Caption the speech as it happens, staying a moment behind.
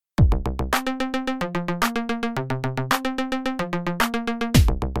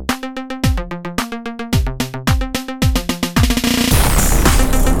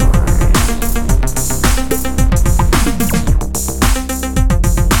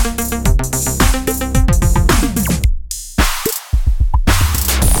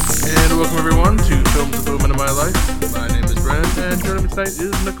tonight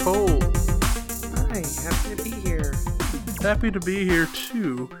is Nicole. Hi, happy to be here. Happy to be here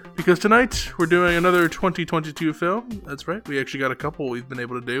too, because tonight we're doing another 2022 film. That's right, we actually got a couple we've been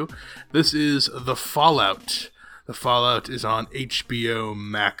able to do. This is The Fallout. The Fallout is on HBO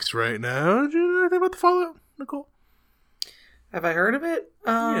Max right now. Did you know anything about The Fallout, Nicole? Have I heard of it?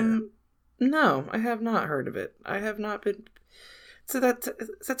 Yeah. No, I have not heard of it. I have not been...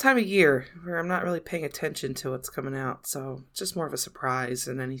 it's that time of year where I'm not really paying attention to what's coming out, so it's just more of a surprise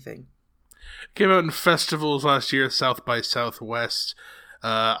than anything. Came out in festivals last year, South by Southwest.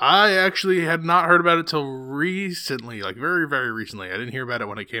 I actually had not heard about it till recently, like very, very recently. I didn't hear about it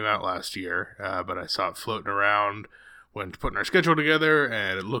when it came out last year, but I saw it floating around when putting our schedule together,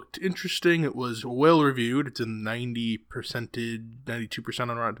 and it looked interesting. It was well reviewed. It's in 92%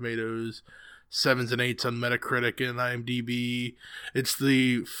 on Rotten Tomatoes, 7s and 8s on Metacritic and IMDb. It's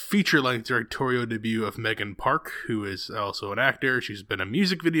the feature-length directorial debut of Megan Park, who is also an actor. She's been a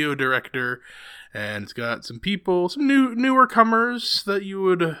music video director, and it's got some people, some newer comers that you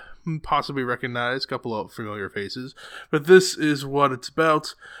would possibly recognize, a couple of familiar faces. But this is what it's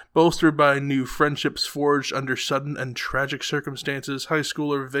about. Bolstered by new friendships forged under sudden and tragic circumstances, high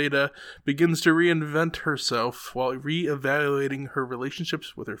schooler Veda begins to reinvent herself while reevaluating her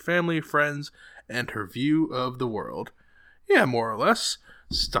relationships with her family, friends, and her view of the world. Yeah, more or less.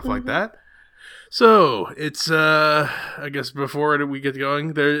 Stuff like that. So, it's, I guess before we get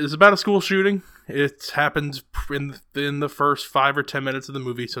going, there is about a school shooting. It happens in the first 5 or 10 minutes of the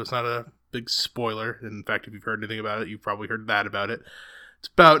movie, so it's not a big spoiler. In fact, if you've heard anything about it, you've probably heard that about it. It's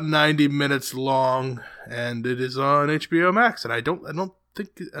about 90 minutes long, and it is on HBO Max. And I don't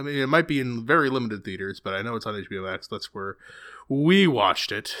think, I mean, it might be in very limited theaters, but I know it's on HBO Max. That's where we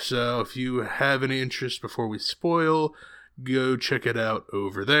watched it. So if you have any interest before we spoil, go check it out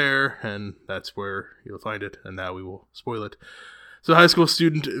over there, and that's where you'll find it. And now we will spoil it. So high school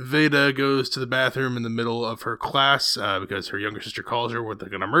student Veda goes to the bathroom in the middle of her class because her younger sister calls her with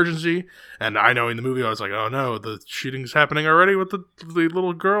like an emergency. And I know in the movie I was like, oh no, the shooting's happening already with the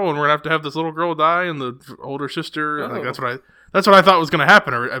little girl, and we're gonna have this little girl die, and the older sister. Like, that's what I thought was gonna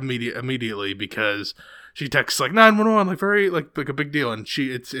happen immediately, because she texts like 911, like very like a big deal, and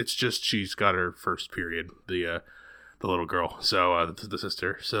it's just she's got her first period. The little girl, so the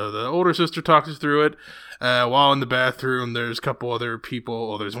sister. So the older sister talks us through it. While in the bathroom, there's a couple other people.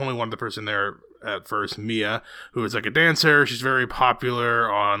 Well, there's only one other person there at first, Mia, who is like a dancer. She's very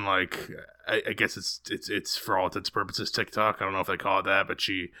popular on like, I guess it's for all intents and purposes TikTok. I don't know if they call it that, but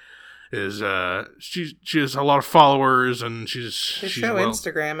she is she has a lot of followers, and she's show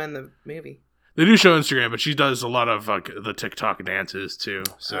Instagram in the movie. They do show Instagram, but she does a lot of like the TikTok dances too.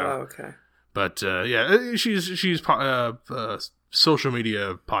 So okay. But, yeah, she's social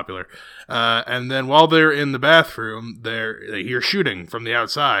media popular. And then while they're in the bathroom, they hear shooting from the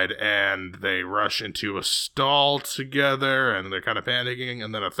outside, and they rush into a stall together, and they're kind of panicking.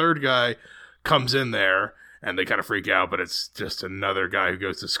 And then a third guy comes in there, and they kind of freak out, but it's just another guy who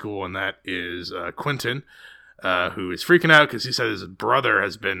goes to school, and that is Quentin, who is freaking out because he said his brother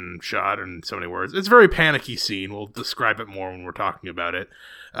has been shot, in so many words. It's a very panicky scene. We'll describe it more when we're talking about it.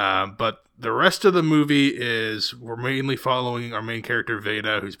 But the rest of the movie is, we're mainly following our main character,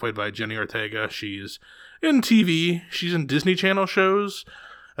 Veda, who's played by Jenny Ortega. She's in TV. She's in Disney Channel shows.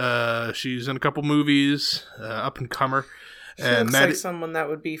 She's in a couple movies, up and comer. She looks like someone that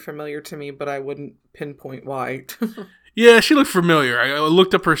would be familiar to me, but I wouldn't pinpoint why. Yeah, she looked familiar. I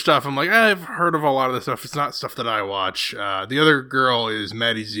looked up her stuff. I'm like, I've heard of a lot of this stuff. It's not stuff that I watch. The other girl is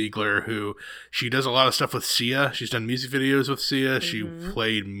Maddie Ziegler, who she does a lot of stuff with Sia. She's done music videos with Sia. Mm-hmm. She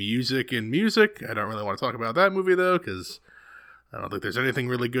played music in Music. I don't really want to talk about that movie, though, because I don't think there's anything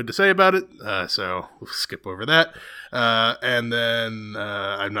really good to say about it. So we'll skip over that. And then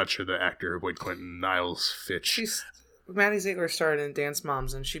I'm not sure the actor who played Quentin, Niles Fitch. Maddie Ziegler started in Dance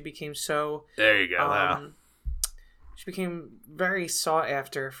Moms, and she became so... There you go. She became very sought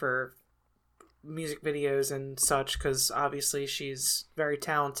after for music videos and such, because obviously she's very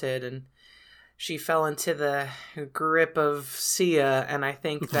talented, and she fell into the grip of Sia, and I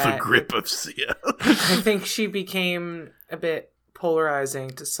think that... The grip of Sia. I think she became a bit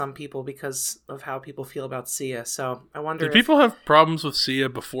polarizing to some people because of how people feel about Sia, so I wonder if people have problems with Sia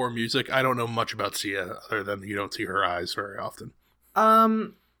before music? I don't know much about Sia, other than you don't see her eyes very often.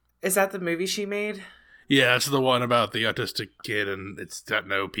 Is that the movie she made? Yeah, it's the one about the autistic kid, and it's got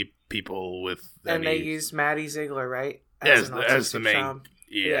no people with. And they used Maddie Ziegler, right? As the main. Child.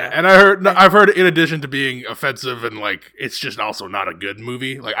 Yeah, and I've heard in addition to being offensive and like it's just also not a good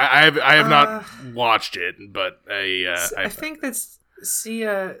movie. Like I have not watched it, but I think that's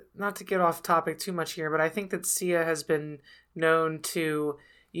Sia. Not to get off topic too much here, but I think that Sia has been known to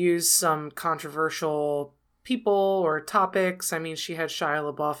use some controversial people or topics. I mean, she had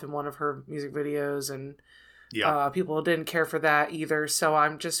Shia LaBeouf in one of her music videos, and people didn't care for that either. So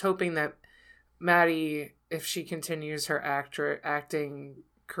I'm just hoping that Maddie, if she continues her acting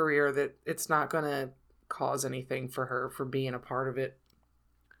career, that it's not going to cause anything for her for being a part of it.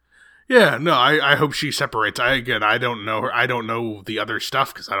 Yeah, no, I hope she separates. I don't know her. I don't know the other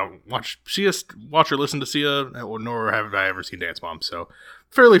stuff because I don't watch or listen to Sia, nor have I ever seen Dance Mom. So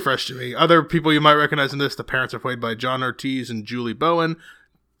fairly fresh to me. Other people you might recognize in this: the parents are played by John Ortiz and Julie Bowen,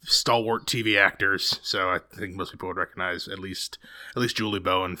 stalwart TV actors. So I think most people would recognize at least Julie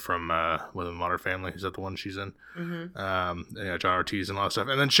Bowen from Within the Modern Family. Is that the one she's in? Mm-hmm. John Ortiz and a lot of stuff.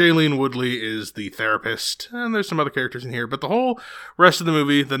 And then Shailene Woodley is the therapist. And there's some other characters in here. But the whole rest of the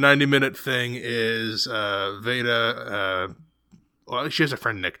movie, the 90-minute thing, is Veda. Well, she has a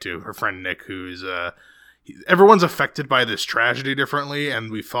friend Nick too. Her friend Nick, who's everyone's affected by this tragedy differently,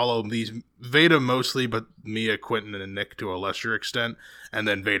 and we follow these Veda mostly, but Mia, Quentin, and Nick to a lesser extent, and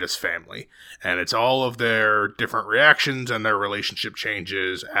then Veda's family. And it's all of their different reactions and their relationship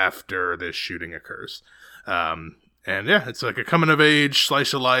changes after this shooting occurs. And yeah, it's like a coming-of-age,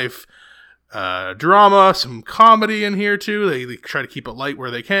 slice-of-life drama, some comedy in here too. They try to keep it light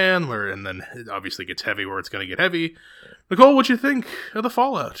where they can, and then it obviously gets heavy where it's going to get heavy. Nicole, what'd you think of the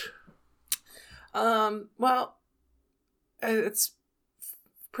fallout? Well, it's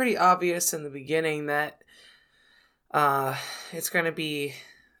pretty obvious in the beginning that it's going to be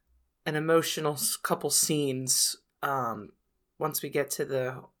an emotional couple scenes once we get to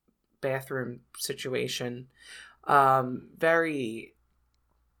the bathroom situation. Very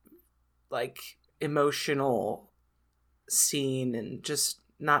emotional scene, and just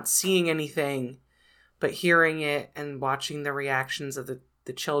not seeing anything but hearing it and watching the reactions of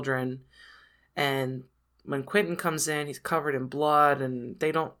the children. And when Quentin comes in, he's covered in blood, and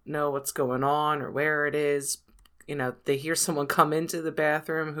they don't know what's going on or where it is. They hear someone come into the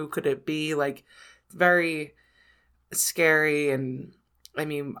bathroom. Who could it be? Very scary. And I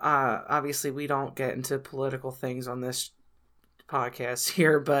mean, obviously we don't get into political things on this podcast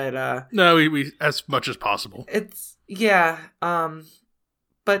here, but no, we as much as possible. It's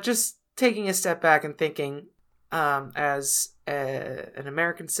but just taking a step back and thinking, as an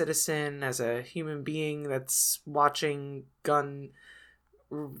American citizen, as a human being that's watching gun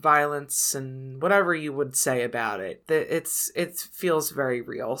violence and whatever you would say about it, it feels very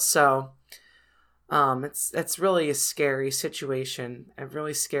real. So it's really a scary situation, a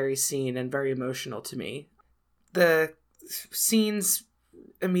really scary scene, and very emotional to me. The scenes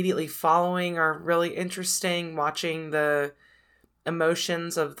immediately following are really interesting, watching the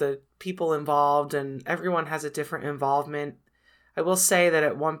emotions of the people involved, and everyone has a different involvement. I will say that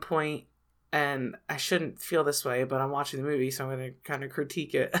at one point, and I shouldn't feel this way, but I'm watching the movie, so I'm going to kind of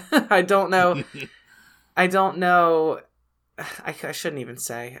critique it. I don't know. I shouldn't even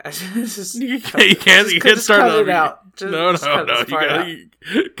say. I just you can't start cut it out. No.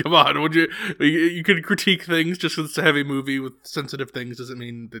 Come on. You could critique things just because it's a heavy movie with sensitive things. Doesn't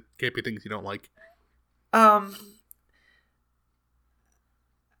mean that can't be things you don't like.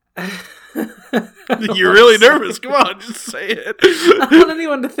 You're really nervous. Come on, just say it. I don't want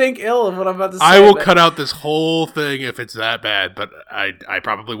anyone to think ill of what I'm about to say. I will cut out this whole thing if it's that bad, but I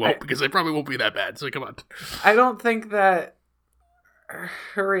probably won't, because it probably won't be that bad. So come on. I don't think that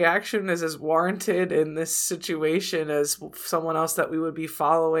her reaction is as warranted in this situation as someone else that we would be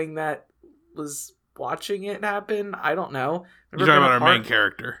following that was watching it happen. I don't know. You're talking about our main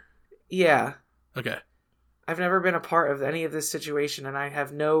character. Yeah. Okay. I've never been a part of any of this situation, and I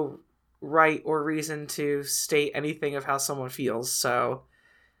have no right or reason to state anything of how someone feels, so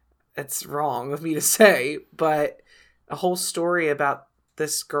it's wrong of me to say, but a whole story about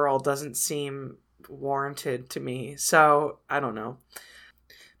this girl doesn't seem warranted to me, so I don't know.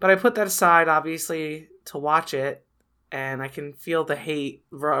 But I put that aside, obviously, to watch it, and I can feel the hate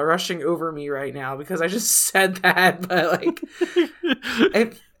rushing over me right now because I just said that, but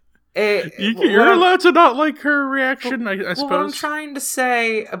you're allowed to not like her reaction, I suppose. What I'm trying to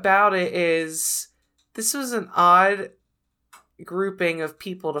say about it is this was an odd grouping of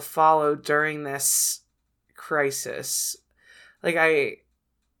people to follow during this crisis.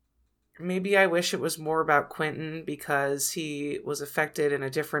 Maybe I wish it was more about Quentin because he was affected in a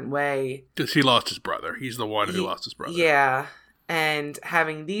different way. Because he lost his brother. He's the one who lost his brother. Yeah. And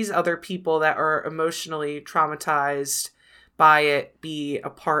having these other people that are emotionally traumatized by it be a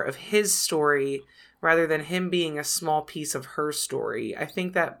part of his story rather than him being a small piece of her story. I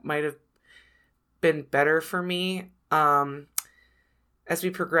think that might have been better for me. as we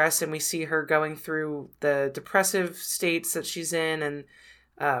progress and we see her going through the depressive states that she's in, and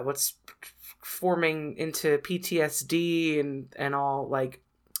what's forming into PTSD and all, like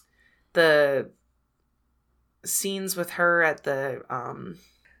the scenes with her at the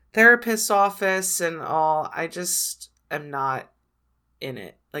therapist's office and all, I just am not in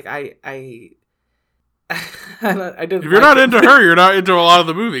it. Like I didn't. If you're not into her, you're not into a lot of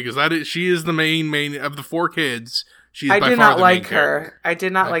the movie, because she is the main of the 4 kids. She's I by did far not the like main her. character. I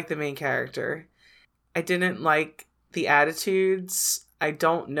did not like the main character. I didn't like the attitudes. I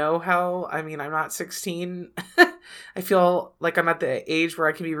don't know how. I mean, I'm not 16. I feel like I'm at the age where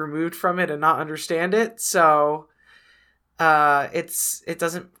I can be removed from it and not understand it. So it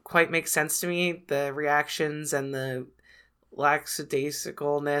doesn't quite make sense to me. The reactions and the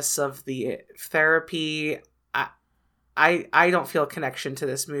lackadaisicalness of the therapy. I don't feel a connection to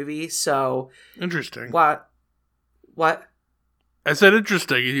this movie. So Interesting. What? I said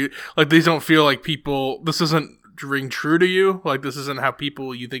interesting. Like, these don't feel like people. This isn't ring true to you. Like, this isn't how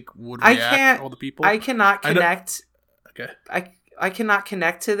people you think would react. All the people. I cannot connect. Okay. I cannot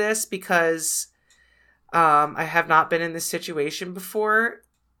connect to this because I have not been in this situation before,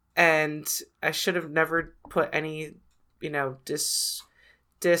 and I should have never put any, diss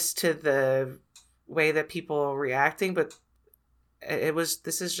to the way that people are reacting. But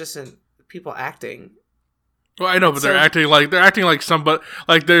this is just people acting. Well, I know, but they're acting like somebody.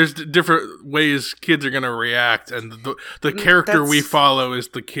 Like, there's different ways kids are gonna react, and the character we follow is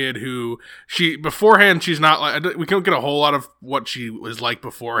the kid who beforehand she's not like. We don't get a whole lot of what she was like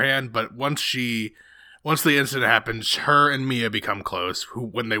beforehand, but once the incident happens, her and Mia become close.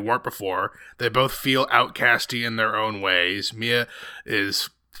 When they weren't before, they both feel outcasty in their own ways. Mia is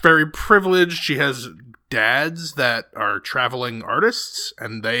very privileged. She has dads that are traveling artists,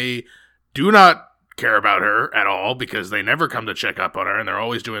 and they do not care about her at all because they never come to check up on her, and they're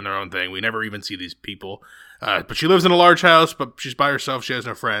always doing their own thing. We never even see these people. But she lives in a large house, but she's by herself. She has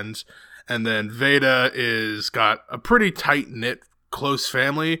no friends. And then Veda is got a pretty tight-knit, close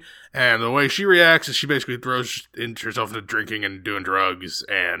family, and the way she reacts is she basically throws herself into drinking and doing drugs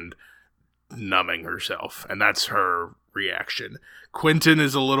and numbing herself, and that's her reaction. Quentin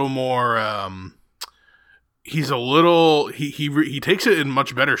is a little more he takes it in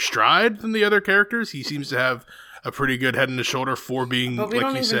much better stride than the other characters. He seems to have a pretty good head and a shoulder for being, but we like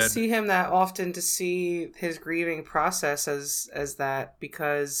don't you even said. see him that often to see his grieving process as that,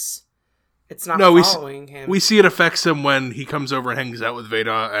 because it's not following him. We see it affects him when he comes over and hangs out with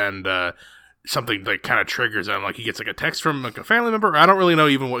Veda, and something that kind of triggers him. Like, he gets like a text from like a family member. I don't really know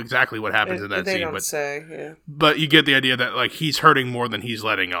even exactly what happens in that they scene. Don't say, yeah. But you get the idea that like he's hurting more than he's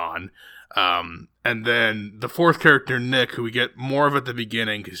letting on. And then the 4th character, Nick, who we get more of at the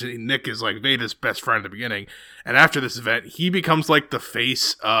beginning, because Nick is like Veda's best friend at the beginning, and after this event, he becomes like the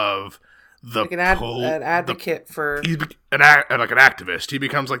face of the like an advocate for he's like an activist. He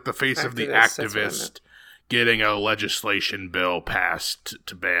becomes like the face of the activist getting a legislation bill passed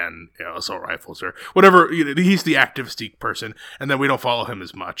to ban assault rifles or whatever. He's the activistic person, and then we don't follow him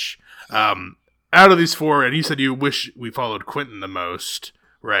as much. Out of these 4, and you said you wish we followed Quentin the most.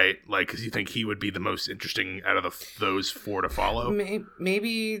 Right, like, because you think he would be the most interesting out of those 4 to follow.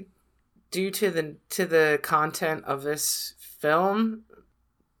 Maybe due to the content of this film,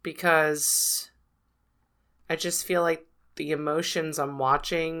 because I just feel like the emotions I'm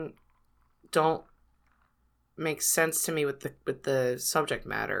watching don't make sense to me with the subject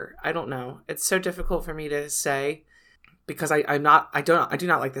matter. I don't know. It's so difficult for me to say because I do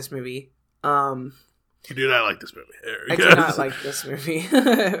not like this movie. You do not like this movie. I do not like this movie.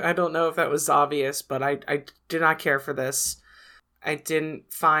 I don't know if that was obvious, but I do not care for this. I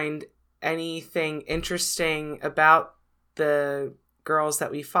didn't find anything interesting about the girls that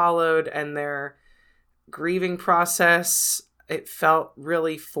we followed and their grieving process. It felt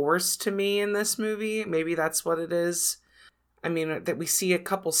really forced to me in this movie. Maybe that's what it is. I mean, that we see a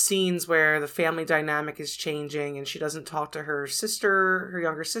couple scenes where the family dynamic is changing and she doesn't talk to her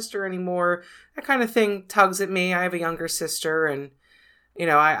younger sister anymore. That kind of thing tugs at me. I have a younger sister, and,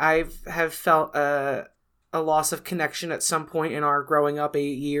 I have felt a loss of connection at some point in our growing up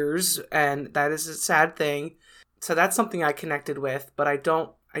 8 years, and that is a sad thing. So that's something I connected with, but I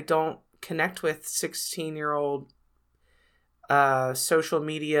don't connect with 16-year-old social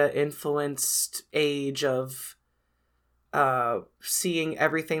media influenced age of seeing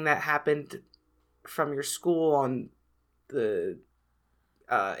everything that happened from your school on the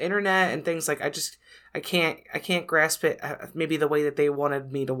internet and things. Like, I can't grasp it maybe the way that they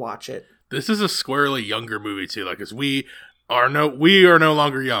wanted me to watch it. This is a squarely younger movie too, like, as we we are no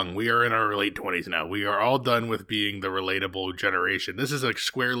longer young. We are in our late 20s now. We are all done with being the relatable generation. This is a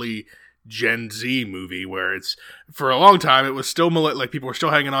squarely Gen Z movie where it's, for a long time, it was still like people were still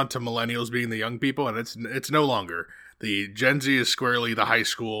hanging on to millennials being the young people, and it's no longer. The Gen Z is squarely the high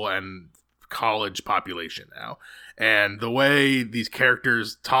school and college population now. And the way these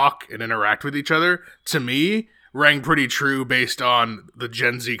characters talk and interact with each other, to me, rang pretty true based on the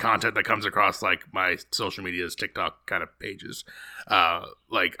Gen Z content that comes across like my social media's TikTok kind of pages. They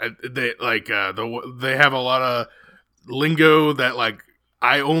have a lot of lingo that like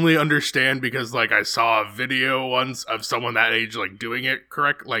I only understand because like I saw a video once of someone that age like doing it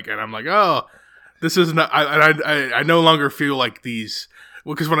correct, like, and I'm like, oh, this is not. I no longer feel like these,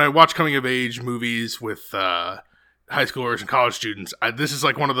 because when I watch coming of age movies with high schoolers and college students, this is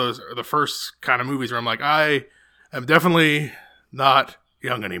like one of the first kind of movies where I'm like, I am definitely not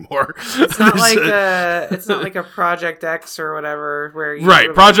young anymore. It's not like a Project X or whatever where you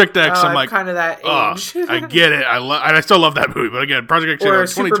right Project X. I'm like kind of that age. I get it. I still love that movie, but again, Project X or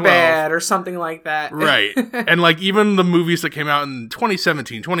 2012 Superbad or something like that. Right, and like even the movies that came out in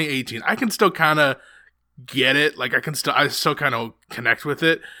 2017, 2018, I can still kind of get it. Like I still kind of connect with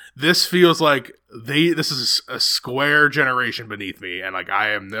it. This feels like this is a square generation beneath me, and like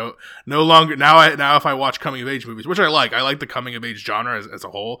I am no longer now if I watch coming of age movies, which I like the coming of age genre as a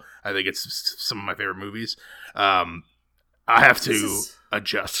whole. I think it's some of my favorite movies. I have to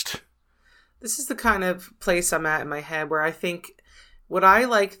adjust. This is the kind of place I'm at in my head where I think, would I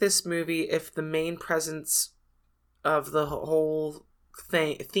like this movie if the main presence of the whole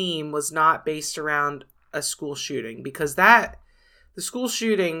theme was not based around a school shooting? Because the school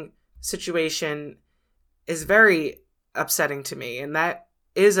shooting situation is very upsetting to me, and that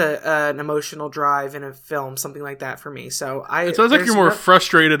is an emotional drive in a film, something like that for me. So it sounds like you're more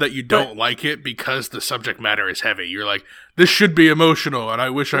frustrated that you don't like it because the subject matter is heavy. You're like, this should be emotional, and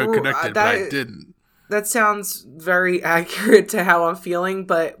I wish I connected, but I didn't. That sounds very accurate to how I'm feeling,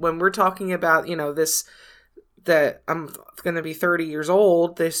 but when we're talking about, that I'm going to be 30 years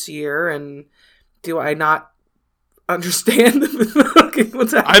old this year, and do I not understand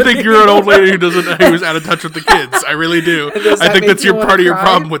what's happening? I think you're an old lady who's out of touch with the kids. I really do. I think that's part of your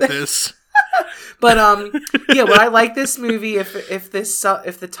problem with this. But would I like this movie if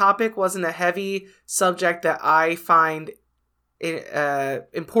the topic wasn't a heavy subject that I find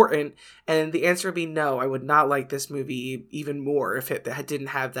important? And the answer would be no. I would not like this movie even more if it didn't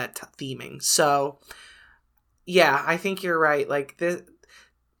have that theming. So yeah, I think you're right. Like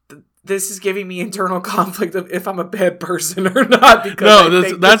this is giving me internal conflict of if I'm a bad person or not.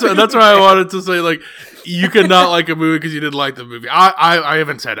 Because that's why I wanted to say, like, you cannot like a movie because you didn't like the movie. I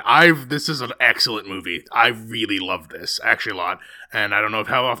haven't said this is an excellent movie. I really love this actually a lot, and I don't know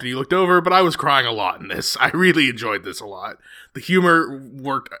how often you looked over, but I was crying a lot in this. I really enjoyed this a lot. The humor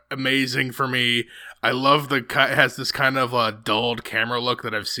worked amazing for me. I love it has this kind of dulled camera look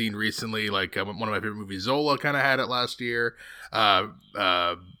that I've seen recently. Like one of my favorite movies, Zola, kind of had it last year. Sean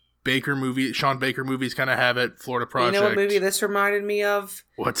Baker movies kind of have it. Florida Project. You know what movie this reminded me of?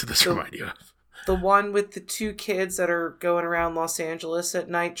 What's this remind you of? The one with the two kids that are going around Los Angeles at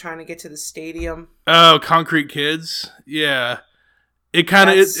night trying to get to the stadium. Oh, Concrete Kids? Yeah. It kind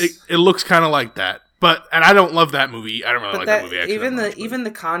of it looks kind of like that. And I don't love that movie. I don't really like that movie actually. Even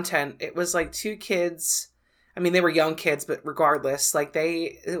the content, it was like two kids. I mean, they were young kids, but regardless, like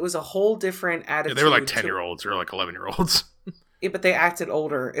it was a whole different attitude. Yeah, they were like 10-year-olds or like 11-year-olds. Yeah, but they acted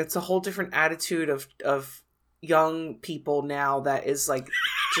older. It's a whole different attitude of young people now that is like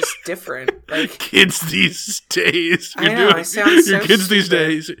just different. Like kids these days. I sound so kids these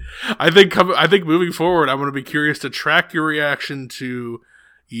days. I think moving forward, I'm going to be curious to track your reaction to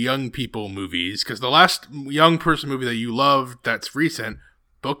young people movies, because the last young person movie that you loved that's recent,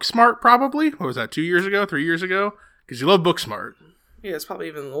 Booksmart, probably. What was that? 2 years ago? 3 years ago? Because you love Booksmart. Yeah, it's probably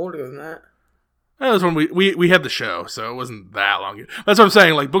even older than that. That was when we had the show, so it wasn't that long. That's what I'm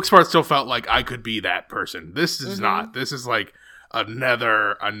saying. Like, Booksmart still felt like I could be that person. This is not. This is like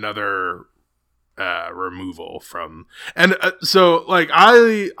another removal from. And so, like,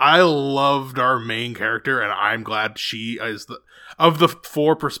 I loved our main character, and I'm glad she is of the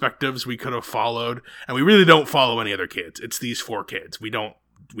 4 perspectives we could have followed, and we really don't follow any other kids. It's these 4 kids. We don't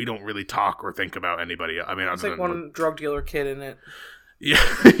really talk or think about anybody. I mean, it's like one drug dealer kid in it.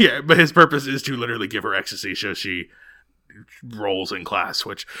 Yeah, but his purpose is to literally give her ecstasy so she rolls in class,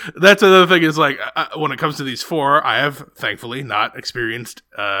 which that's another thing is like, when it comes to these 4, I have thankfully not experienced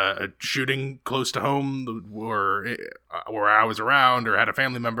a shooting close to home where I was around or had a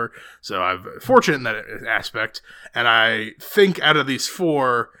family member, so I'm fortunate in that aspect. And I think out of these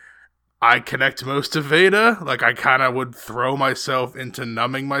 4, I connect most to Veda. Like, I kind of would throw myself into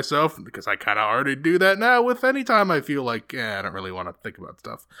numbing myself, because I kind of already do that now with any time I feel like, I don't really want to think about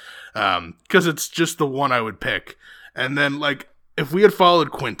stuff. Because it's just the one I would pick. And then, like, if we had followed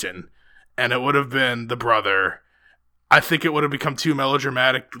Quentin, and it would have been the brother, I think it would have become too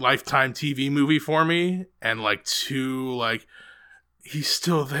melodramatic Lifetime TV movie for me. And, like, too, like, he's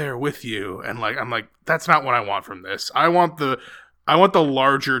still there with you. And, like, I'm like, that's not what I want from this. I want the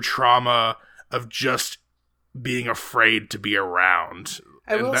larger trauma of just being afraid to be around.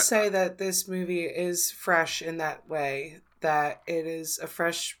 I will say that this movie is fresh in that way, that it is a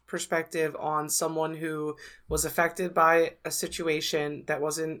fresh perspective on someone who was affected by a situation that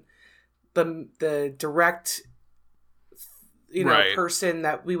wasn't the direct, right. person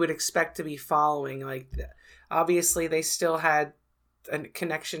that we would expect to be following. Like, obviously they still had a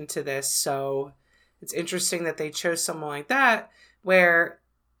connection to this, so it's interesting that they chose someone like that, where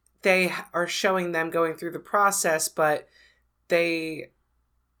they are showing them going through the process, but they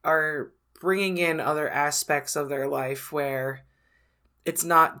are bringing in other aspects of their life where it's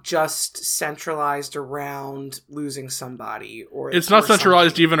not just centralized around losing somebody, or it's not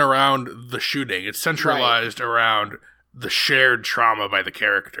centralized something. even around the shooting. It's centralized around the shared trauma by the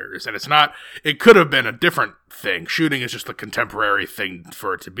characters. And it could have been a different thing. Shooting is just the contemporary thing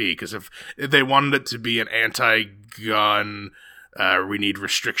for it to be, because if they wanted it to be an anti-gun, we need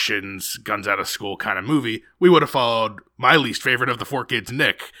restrictions, guns out of school kind of movie, we would have followed my least favorite of the four kids,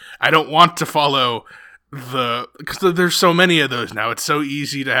 Nick. I don't want to follow because there's so many of those now. It's so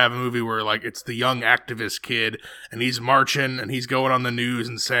easy to have a movie where, like, it's the young activist kid and he's marching and he's going on the news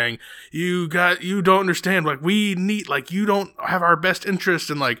and saying, you don't understand, like, we need, like, you don't have our best interest,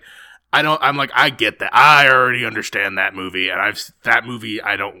 and, like, I get that. I already understand that movie, and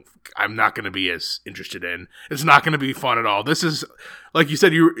I'm not going to be as interested in. It's not going to be fun at all. This is, like you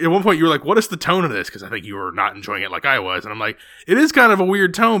said, at one point you were like, what is the tone of this? Because I think you were not enjoying it like I was. And I'm like, it is kind of a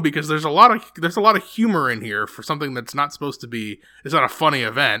weird tone, because there's a lot of humor in here for something that's not supposed to be, it's not a funny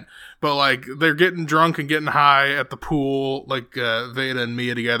event, but, like, they're getting drunk and getting high at the pool, like, Veda and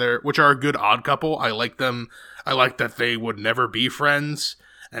Mia together, which are a good odd couple. I like them. I like that they would never be friends.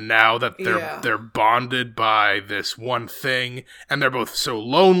 And now that they're bonded by this one thing, and they're both so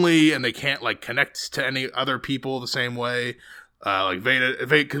lonely, and they can't, like, connect to any other people the same way. Like Veda,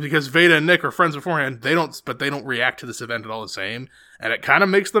 because Veda and Nick are friends beforehand, they don't react to this event at all the same, and it kind of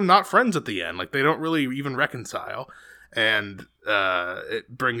makes them not friends at the end. Like, they don't really even reconcile, and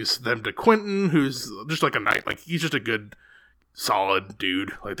it brings them to Quentin, who's just like he's just a good, solid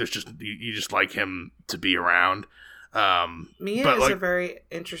dude. Like, there's just you just like him to be around. Mia is a very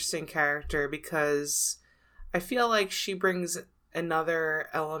interesting character, because I feel like she brings another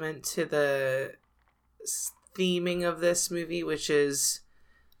element to the theming of this movie, which is,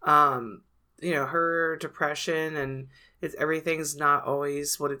 her depression, and everything's not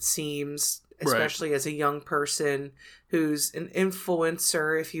always what it seems, especially as a young person who's an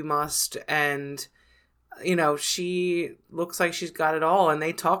influencer, if you must, and she looks like she's got it all, and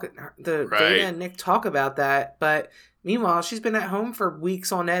they talk, Veda and Nick talk about that, but meanwhile, she's been at home for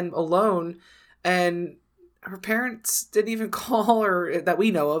weeks on end alone, and her parents didn't even call her, that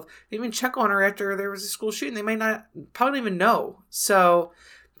we know of, didn't even check on her after there was a school shooting. They probably don't even know. So,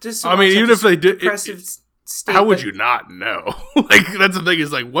 just, even if they did, state. How would you not know? Like, that's the thing,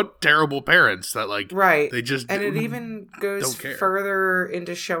 is like, what terrible parents that, like, right. They just, and it even goes further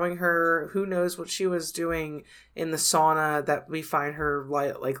into showing her, who knows what she was doing in the sauna that we find her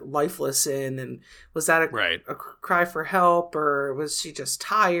like lifeless in, and was that a cry for help, or was she just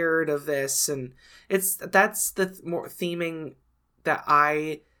tired of this? And that's the more theming that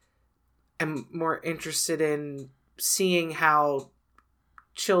I am more interested in, seeing how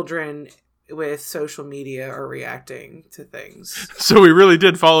children with social media are reacting to things. So we really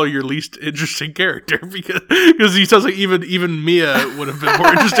did follow your least interesting character, because he sounds like even Mia would have been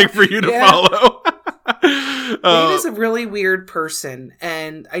more interesting for you to follow. Veda's a really weird person,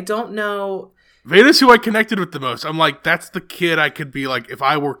 and I don't know. Veda's who I connected with the most. I'm like, that's the kid I could be like, if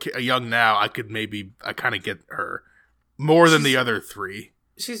I were young now, I kind of get her more than the other three.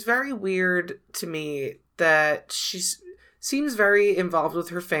 She's very weird to me, that seems very involved with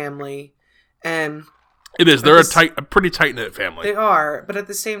her family. And it is. They're a pretty tight-knit family. They are, but at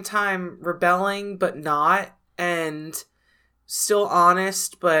the same time, rebelling, but not, and still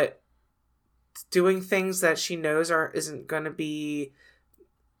honest, but doing things that she knows isn't going to be,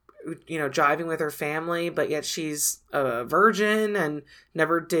 jiving with her family, but yet she's a virgin and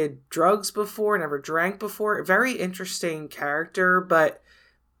never did drugs before, never drank before. Very interesting character, but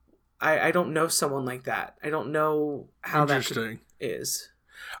I don't know someone like that. I don't know how that is.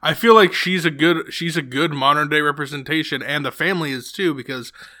 I feel like she's a good modern day representation, and the family is too,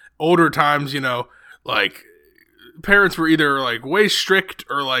 because older times, like parents were either like way strict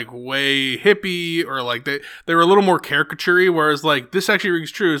or like way hippie, or like they were a little more caricature-y, whereas like this actually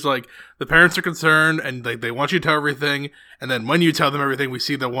rings true. Is like the parents are concerned and they want you to tell everything, and then when you tell them everything, we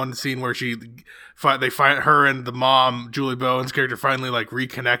see the one scene where they find her and the mom, Julie Bowen's character, finally like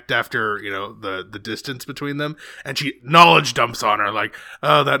reconnect after the distance between them, and she knowledge dumps on her like,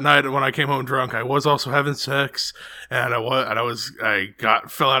 oh, that night when I came home drunk, I was also having sex, and I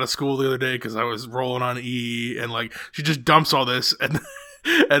fell out of school the other day because I was rolling on E, and like she just dumps all this, and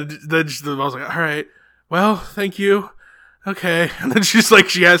then the mom's like, all right, well, thank you. Okay, and then she's like,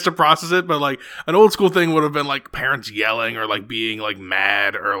 she has to process it, but like an old school thing would have been like parents yelling or like being like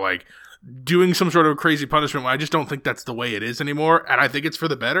mad or like doing some sort of crazy punishment. I just don't think that's the way it is anymore, and I think it's for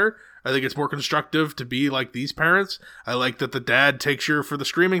the better. I think it's more constructive to be like these parents. I like that the dad takes her for the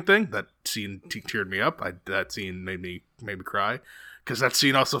screaming thing. That scene teared me up. That scene made me cry, because that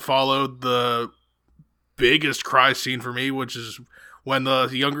scene also followed the biggest cry scene for me, which is when the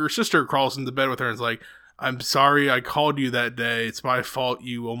younger sister crawls into bed with her and is like, I'm sorry I called you that day. It's my fault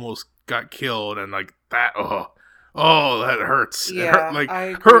you almost got killed. And like that, that hurts. Yeah,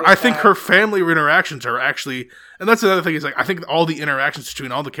 I think her family interactions are actually, and that's another thing, is like, I think all the interactions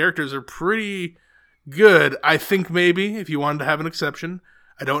between all the characters are pretty good. I think maybe if you wanted to have an exception,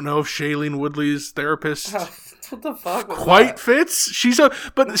 I don't know if Shailene Woodley's therapist what the fuck quite fits.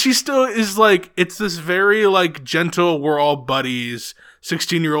 But she still is like, it's this very like gentle, we're all buddies.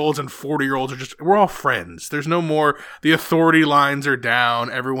 16-year-olds and 40-year-olds we're all friends. There's no more, the authority lines are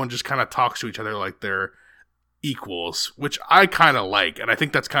down. Everyone just kind of talks to each other like they're equals, which I kind of like. And I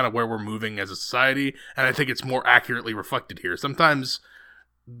think that's kind of where we're moving as a society. And I think it's more accurately reflected here. Sometimes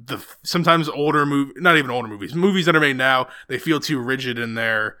older not even older movies that are made now, they feel too rigid in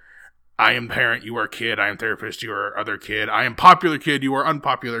their, I am parent, you are kid, I am therapist, you are other kid, I am popular kid, you are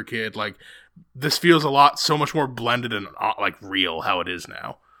unpopular kid. Like, this feels so much more blended and like real how it is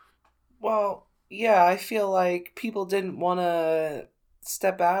now. Well, yeah, I feel like people didn't want to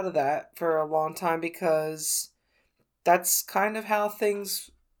step out of that for a long time, because that's kind of how things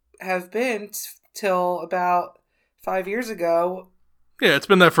have been till about 5 years ago. Yeah, it's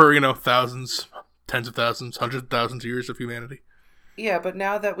been that for, thousands, tens of thousands, hundreds of thousands of years of humanity. Yeah, but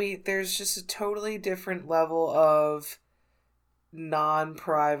now that there's just a totally different level of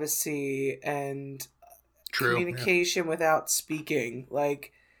non-privacy and communication without speaking.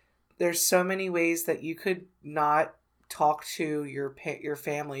 Like, there's so many ways that you could not talk to your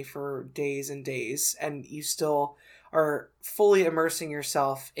family for days and days, and you still are fully immersing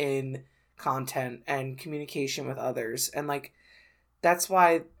yourself in content and communication with others. And like, that's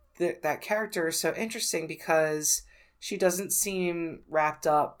why that character is so interesting, because she doesn't seem wrapped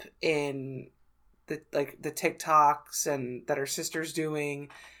up in the TikToks and that her sister's doing,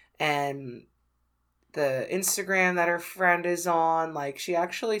 and the Instagram that her friend is on. Like, she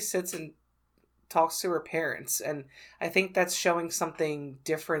actually sits and talks to her parents, and I think that's showing something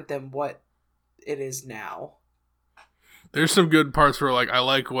different than what it is now. There's some good parts where, like, I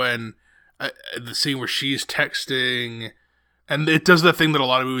like when the scene where she's texting, and it does the thing that a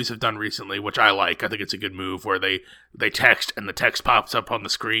lot of movies have done recently, which I like. I think it's a good move, where they text and the text pops up on the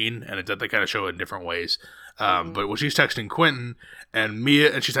screen, and they kind of show it in different ways. But when she's texting Quentin and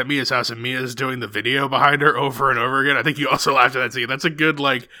Mia, and she's at Mia's house, and Mia's doing the video behind her over and over again, I think you also laughed at that scene. That's a good,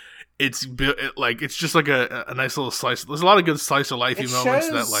 like, it's just like a nice little slice. There's a lot of good slice of lifey moments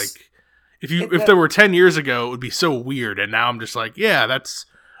that, like, if there were 10 years ago, it would be so weird, and now I'm just like, yeah,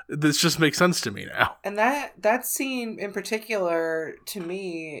 this just makes sense to me now. And that scene in particular, to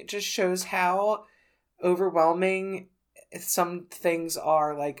me, just shows how overwhelming some things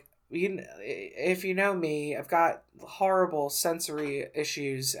are. Like, if you know me, I've got horrible sensory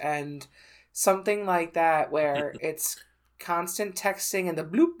issues, and something like that where it's constant texting and the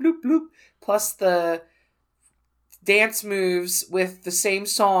bloop, bloop, bloop, plus the dance moves with the same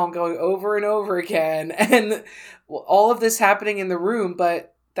song going over and over again, and all of this happening in the room,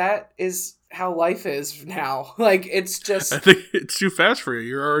 but that is how life is now. Like, it's just, I think it's too fast for you.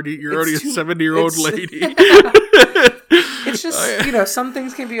 You're already a 70-year-old lady. It's just, some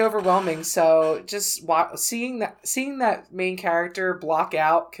things can be overwhelming. So just seeing that main character block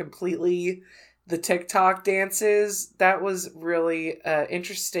out completely the TikTok dances, that was really an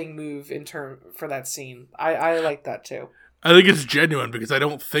interesting move for that scene. I like that too. I think it's genuine, because I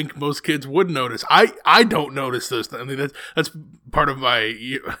don't think most kids would notice. I don't notice this. I mean, that's part of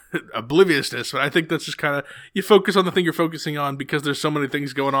my obliviousness, but I think that's just kind of, you focus on the thing you're focusing on, because there's so many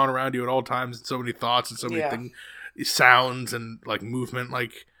things going on around you at all times, and so many thoughts and so many things. sounds and like movement.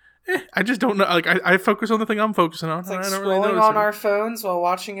 Like, I just don't know. Like, I focus on the thing I'm focusing on. It's like I don't scrolling really on our phones while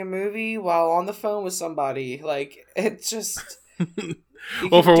watching a movie while on the phone with somebody. Like, it's just.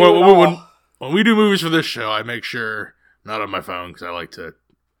 Well, for when we do movies for this show, I make sure not on my phone because I like to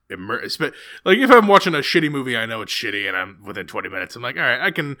immerse. But like, if I'm watching a shitty movie, I know it's shitty, and I'm within 20 minutes. I'm like, all right,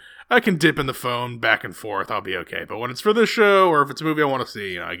 I can dip in the phone back and forth. I'll be okay. But when it's for this show or if it's a movie I want to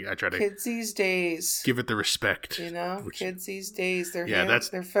see, I try to. Kids these days give it the respect. Kids these days, their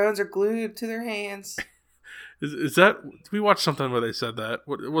their phones are glued to their hands. Is that we watched something where they said that?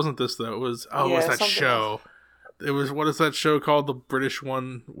 It wasn't this though. It was it was that show. Else. It was, what is that show called? The British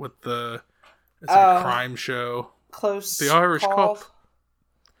one with it's like a crime show. Close. The Irish Cop.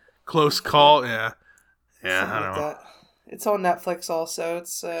 Close Call. Yeah. Yeah. Something I don't know. That. It's on Netflix also.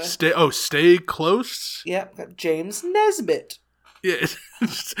 It's Stay Close. Yep. Got James Nesbitt. Yeah.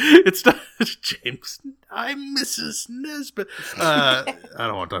 It's not James. I'm Mrs. Nesbitt. I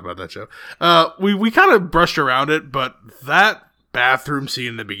don't want to talk about that show. We kind of brushed around it, but that bathroom scene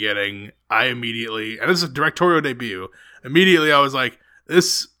in the beginning, I immediately, and this is a directorial debut, I was like,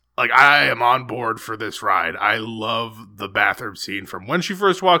 I am on board for this ride. I love the bathroom scene from when she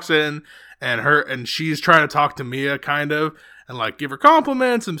first walks in and she's trying to talk to Mia kind of, and like give her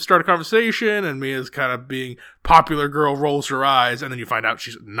compliments and start a conversation, and Mia's kind of being popular girl, rolls her eyes, and then you find out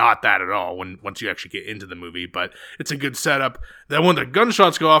she's not that at all once you actually get into the movie, but it's a good setup. Then when the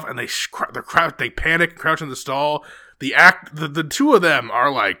gunshots go off and they panic and crouch in the stall, the two of them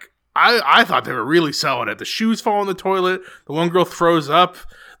are like, I thought they were really selling it. The shoes fall in the toilet. The one girl throws up.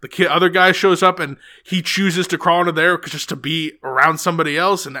 The other guy shows up and he chooses to crawl into there just to be around somebody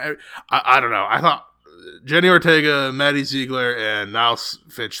else. And I don't know. I thought Jenny Ortega, Maddie Ziegler, and Niles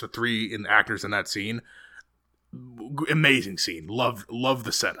Fitch, the three actors in that scene, amazing scene. Love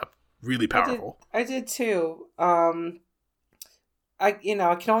the setup. Really powerful. I did too. I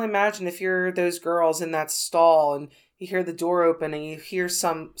can only imagine if you're those girls in that stall and you hear the door open and you hear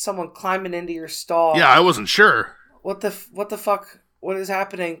someone climbing into your stall. Yeah, I wasn't sure. What the fuck? What is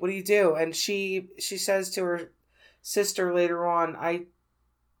happening? What do you do? And she says to her sister later on, I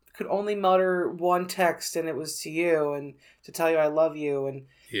could only mutter one text, and it was to you and to tell you I love you. And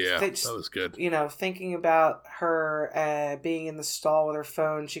yeah, that was good. Thinking about her being in the stall with her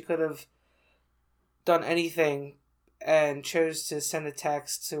phone, she could have done anything and chose to send a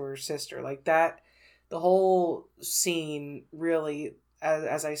text to her sister like that. The whole scene really,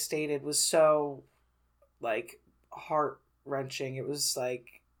 as I stated, was so like heart-wrenching. It was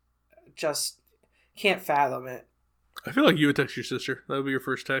like, just can't fathom it. I feel like you would text your sister. That would be your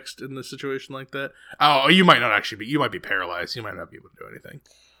first text in a situation like that. Oh, you might not actually be. You might be paralyzed. You might not be able to do anything.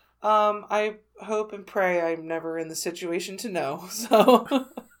 I hope and pray I'm never in the situation to know. So,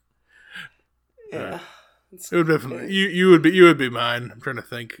 yeah. It would definitely. You would be mine. I'm trying to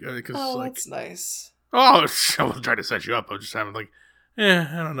think. That's nice. Oh, I wasn't trying to set you up. I was just having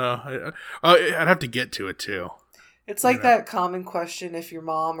I don't know. I'd have to get to it too. It's like that common question: if your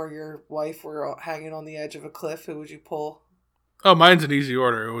mom or your wife were hanging on the edge of a cliff, who would you pull? Oh, mine's an easy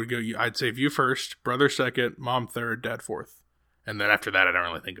order. It would go. I'd say you first, brother second, mom third, dad fourth, and then after that, I don't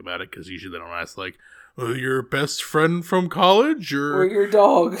really think about it because usually they don't ask your best friend from college, or your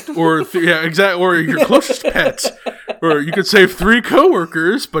dog, or exactly, or your closest pet, or you could save 3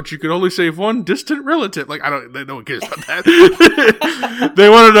 coworkers, but you could only save 1 distant relative. No one cares about that. They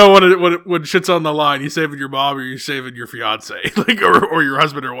want to know when shit's on the line. You saving your mom, or you saving your fiance, or your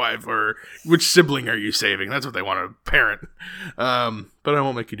husband or wife, or which sibling are you saving? That's what they want to parent. But I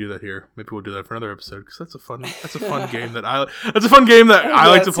won't make you do that here. Maybe we'll do that for another episode because that's a fun game that I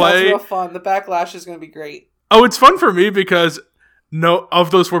like to play. Real fun. The backlash is going to be great. Oh, it's fun for me because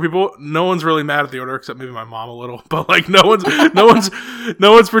of those 4 people, no one's really mad at the order except maybe my mom a little. But no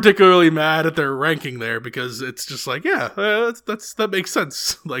one's particularly mad at their ranking there because it's just that makes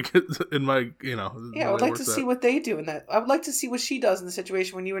sense. In my Yeah, I would like to see what they do in that. I would like to see what she does in the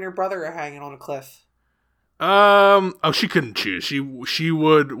situation when you and her brother are hanging on a cliff. She couldn't choose. She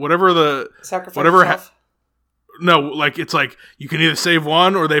would sacrifice whatever. No, it's like you can either save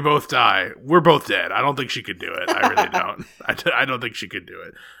one or they both die. We're both dead. I don't think she could do it. I really don't. I don't think she could do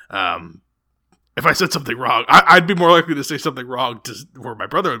it. If I said something wrong, I'd be more likely to say something wrong where my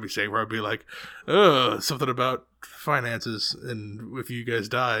brother would be saying, where I'd be like, something about finances, and if you guys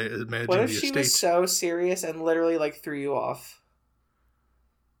die, managing what if the she estate. Was so serious and literally threw you off?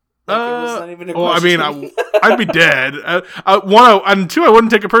 It was not even a question. I'd be dead. One, and two, I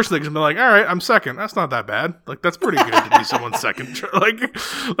wouldn't take it personally because I'm like, all right, I'm second. That's not that bad. That's pretty good to be someone's second.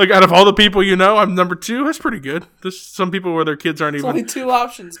 Out of all the people I'm number 2. That's pretty good. There's some people where their kids aren't There's even. only 2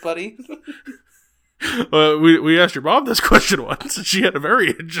 options, buddy. We asked your mom this question once, and she had a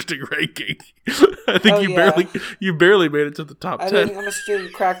very interesting ranking. I think you barely made it to the top 10. I think almost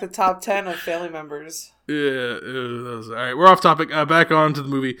didn't crack the top 10 of family members. Yeah, all right. We're off topic. Back on to the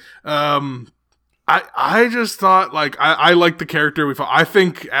movie. I just thought I liked the character. I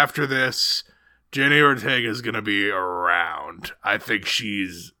think after this, Jenny Ortega is gonna be around. I think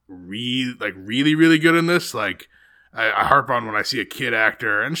she's really, really good in this. Like, I harp on when I see a kid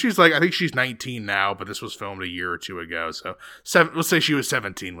actor, and she's I think she's 19 now, but this was filmed a year or two ago. So let's say she was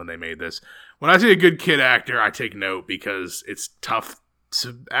 17 when they made this. When I see a good kid actor, I take note because it's tough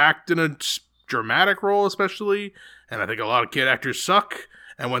to act in a dramatic role, especially. And I think a lot of kid actors suck.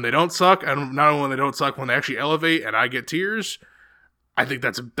 And when they don't suck, and not only when they don't suck, when they actually elevate and I get tears, I think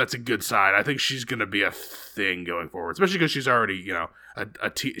that's a good sign. I think she's going to be a thing going forward, especially because she's already,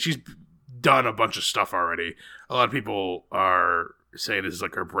 she's done a bunch of stuff already. A lot of people are saying this is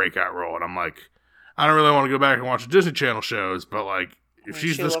like her breakout role, and I'm like, I don't really want to go back and watch Disney Channel shows, but like, if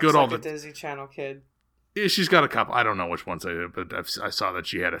she's this good, all the Disney Channel kid. Yeah, she's got a couple. I don't know which ones I did, but I saw that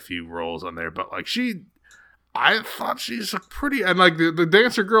she had a few roles on there. But like, I thought she's pretty, and like the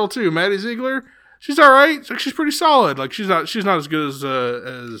dancer girl too, Maddie Ziegler. She's all right. Like, she's pretty solid. Like, she's not as good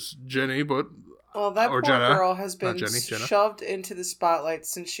as Jenny, but that poor Jenna. girl has been shoved into the spotlight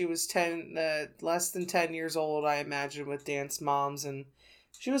since she was less than 10 years old, I imagine, with Dance Moms, and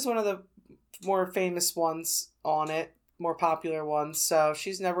she was one of the more famous ones on it, more popular ones. So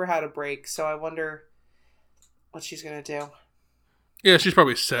she's never had a break. So I wonder what she's gonna do. Yeah, she's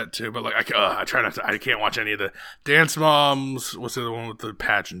probably set too, but like I try not to. I can't watch any of the Dance Moms. What's the other one with the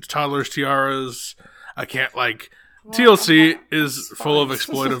pageants? Toddlers, Tiaras. I can't TLC is full of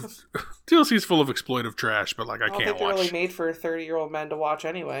exploitive. TLC is full of exploitive trash, but like I can't watch. They're really made for 30-year-old men to watch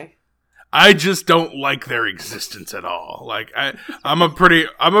anyway. I just don't like their existence at all. Like I'm a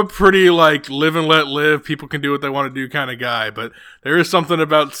pretty like live and let live. People can do what they want to do kind of guy, but there is something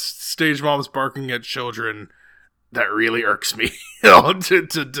about stage moms barking at children that really irks me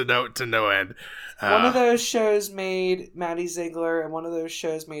to no end. One of those shows made Maddie Ziegler, and one of those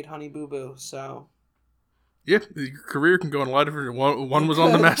shows made Honey Boo Boo. So, yeah, your career can go in a lot of different. One was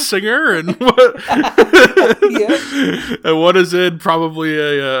on The Masked Singer, and and one is in probably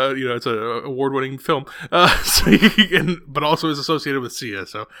it's an award-winning film. But also is associated with Sia.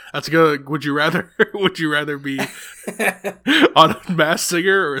 So that's good. Would you rather be on Masked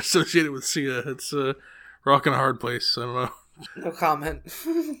Singer or associated with Sia? It's rock in a hard place. I don't know. No comment.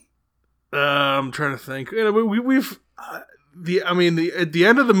 I'm trying to think. We've at the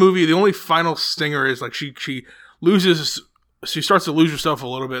end of the movie, the only final stinger is like she starts to lose herself a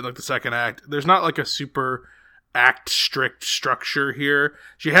little bit in like the second act. There's not like a super strict structure here.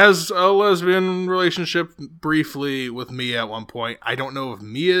 She has a lesbian relationship briefly with Mia at one point. I don't know if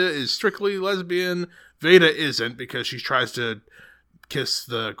Mia is strictly lesbian. Veda isn't, because she tries to kiss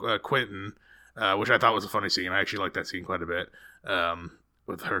the Quentin. Which I thought was a funny scene. I actually liked that scene quite a bit,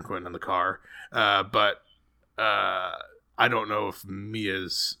 with her and Quentin in the car. But I don't know if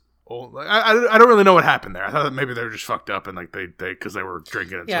Mia's old. I don't really know what happened there. I thought that maybe they were just fucked up and like they because they were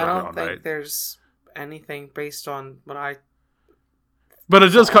drinking and I all don't night. think there's anything based on what I. But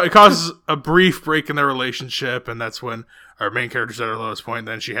it causes a brief break in their relationship, and that's when our main character's at her lowest point.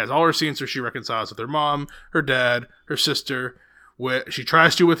 Then she has all her scenes where she reconciles with her mom, her dad, her sister. She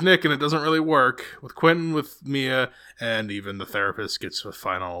tries to with Nick, and it doesn't really work. With Quentin, with Mia, and even the therapist gets a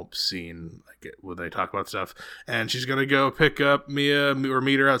final scene where they talk about stuff. And she's going to go pick up Mia or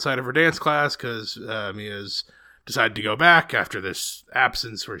meet her outside of her dance class because Mia's decided to go back after this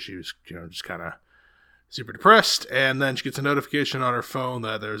absence where she was just kind of super depressed. And then she gets a notification on her phone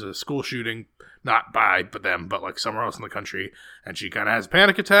that there's a school shooting, not by them, but like somewhere else in the country. And she kind of has a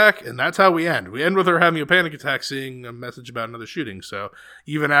panic attack, and that's how we end. We end with her having a panic attack, seeing a message about another shooting. So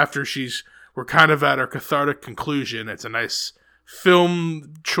even after we're kind of at our cathartic conclusion, it's a nice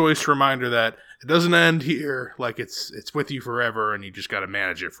film choice reminder that it doesn't end here. Like it's with you forever, and you just got to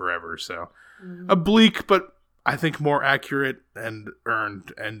manage it forever. So a bleak, but I think more accurate and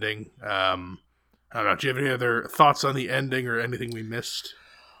earned ending. I don't know. Do you have any other thoughts on the ending or anything we missed?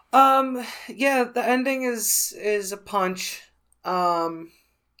 Yeah, the ending is a punch. I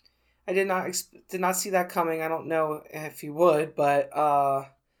did not see that coming. I don't know if you would, but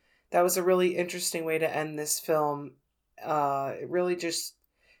that was a really interesting way to end this film. It really just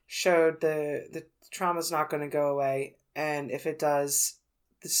showed the trauma's not going to go away, and if it does,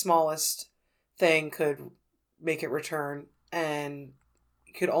 the smallest thing could make it return, and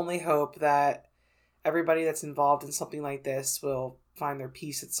you could only hope that everybody that's involved in something like this will find their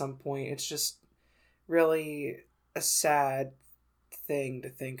peace at some point. It's just really a sad thing to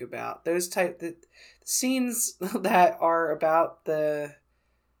think about. The scenes that are about the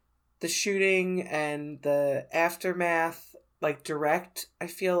shooting and the aftermath, like direct, I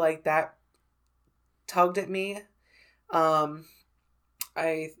feel like that tugged at me.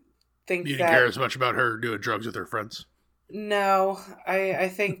 I think you didn't care as much about her doing drugs with her friends. No, I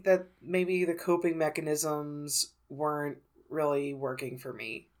think that maybe the coping mechanisms weren't really working for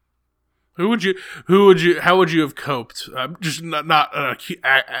me. How would you have coped? Just not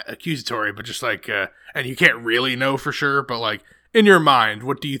accusatory, but just like, and you can't really know for sure, but like in your mind,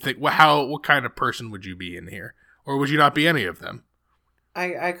 what do you think? What kind of person would you be in here, or would you not be any of them?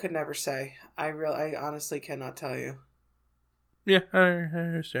 I could never say. I honestly cannot tell you. Yeah, I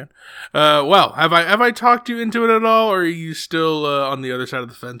understand. Well, have I talked you into it at all, or are you still on the other side of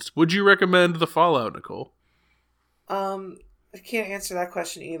the fence? Would you recommend The Fallout, Nicole? I can't answer that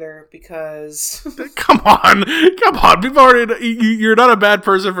question either because come on. People already. You're not a bad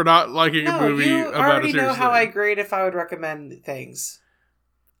person for not liking a movie you about already a series. know how I grade if I would recommend things.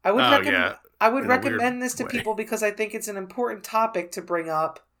 I would recommend this to people because I think it's an important topic to bring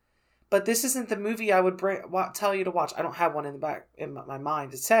up. But this isn't the movie I would tell you to watch. I don't have one in my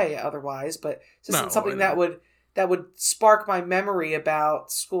mind to say otherwise. But this isn't something that would spark my memory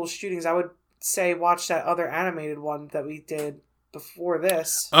about school shootings. I would say watch that other animated one that we did before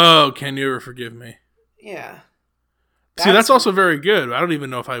this. Oh, Can You Ever Forgive Me? Yeah. That's also very good. I don't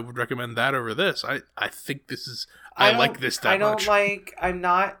even know if I would recommend that over this. I think this is. I like this that much. I'm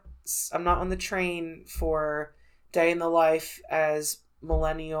not on the train for Day in the Life as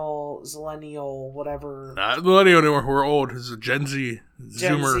millennial, zillennial, whatever. Not millennial anymore. We're old. This is a Gen Z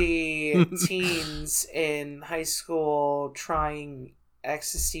Zoomer. Gen Z teens in high school trying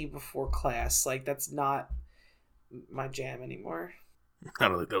ecstasy before class. Like, that's not my jam anymore. I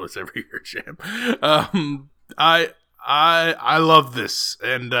don't think that was ever your jam. I love this,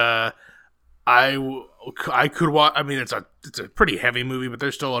 and I could watch. I mean, it's a pretty heavy movie, but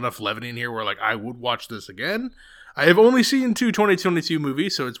there's still enough levity in here where like I would watch this again. I have only seen 2 2022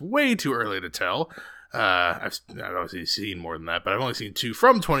 movies, so it's way too early to tell. I've obviously seen more than that, but I've only seen 2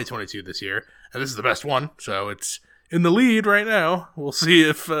 from 2022 this year, and this is the best one, so it's in the lead right now. We'll see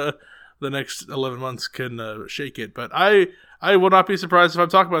if the next 11 months can shake it, but I will not be surprised if I'm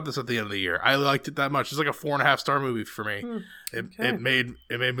talking about this at the end of the year. I liked it that much. It's like a 4.5-star movie for me. It made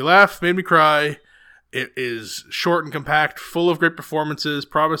me laugh, made me cry. It is short and compact, full of great performances,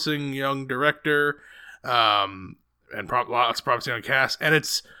 promising young director, and lots promising on cast, and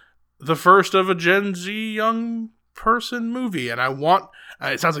it's the first of a Gen Z young person movie, and I want,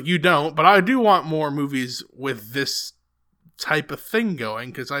 it sounds like you don't, but I do want more movies with this type of thing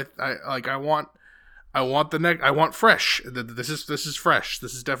going, because I want fresh. This is fresh.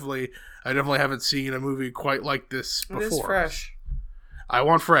 This is definitely, I definitely haven't seen a movie quite like this before. It is fresh. I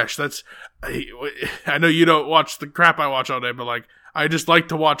want fresh. I know you don't watch the crap I watch all day, but like, I just like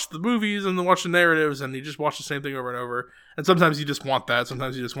to watch the movies and then watch the narratives, and you just watch the same thing over and over. And sometimes you just want that.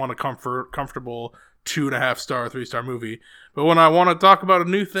 Sometimes you just want a comfortable 2.5-star, 3-star movie. But when I want to talk about a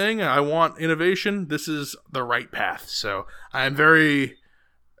new thing, I want innovation, this is the right path. So I am very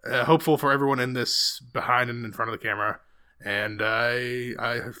hopeful for everyone in this, behind and in front of the camera. And I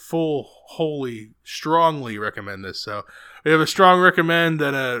wholly, strongly recommend this. So we have a strong recommend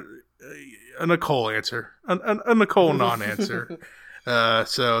and a Nicole answer, a Nicole non-answer.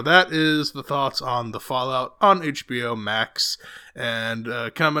 So that is the thoughts on The Fallout on HBO Max.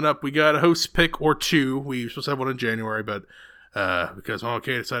 And coming up, we got a host pick or 2. We were supposed to have one in January, but because Mama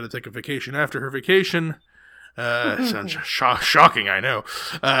Kay decided to take a vacation after her vacation, sounds shocking, I know.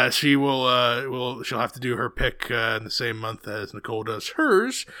 She'll have to do her pick in the same month as Nicole does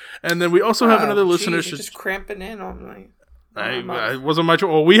hers. And then we also have another listener. You're just cramping in all night. I wasn't my choice.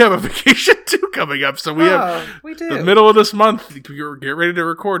 Well, we have a vacation too coming up, so we do. The middle of this month. Get ready to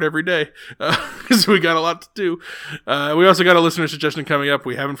record every day because we got a lot to do. We also got a listener suggestion coming up.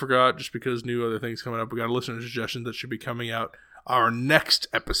 We haven't forgot, just because new other things coming up. We got a listener suggestion that should be coming out our next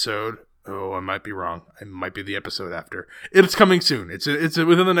episode. Oh, I might be wrong. It might be the episode after. It's coming soon. It's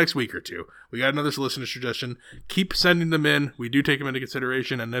within the next week or 2. We got another listener suggestion. Keep sending them in. We do take them into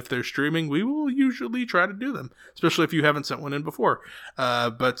consideration, and if they're streaming, we will usually try to do them, especially if you haven't sent one in before.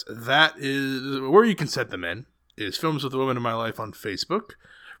 But that is where you can send them in, is Films with the Women in My Life on Facebook.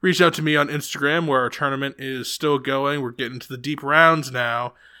 Reach out to me on Instagram, where our tournament is still going. We're getting to the deep rounds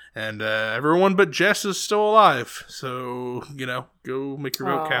now. And everyone but Jess is still alive, so go make your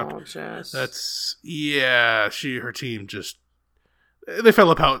vote count. Jess. Her team just they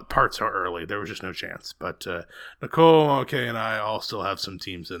fell apart so early. There was just no chance. But Nicole, okay, and I all still have some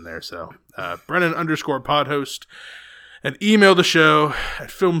teams in there. So Brennan _podhost And email the show at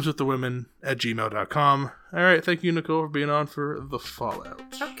filmswiththewomen@gmail.com. All right, thank you, Nicole, for being on for The Fallout.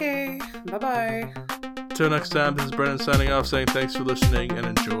 Okay, bye-bye. Till next time, this is Brennan signing off, saying thanks for listening and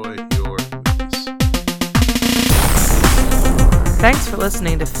enjoy your movies. Thanks for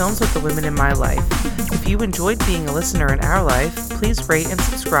listening to Films with the Women in My Life. If you enjoyed being a listener in our life, please rate and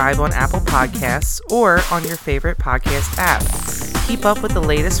subscribe on Apple Podcasts or on your favorite podcast app. Keep up with the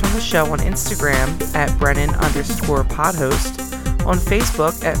latest from the show on Instagram at Brennan_podhost, on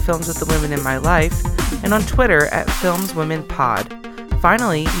Facebook at Films with the Women in My Life, and on Twitter at FilmsWomenPod.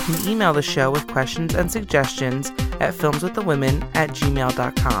 Finally, you can email the show with questions and suggestions at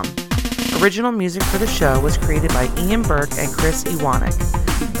filmswiththewomen@gmail.com. Original music for the show was created by Ian Burke and Chris Iwanek.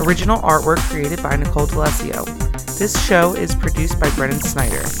 Original artwork created by Nicole D'Alessio. This show is produced by Brennan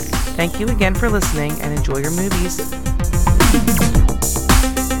Snyder. Thank you again for listening and enjoy your movies.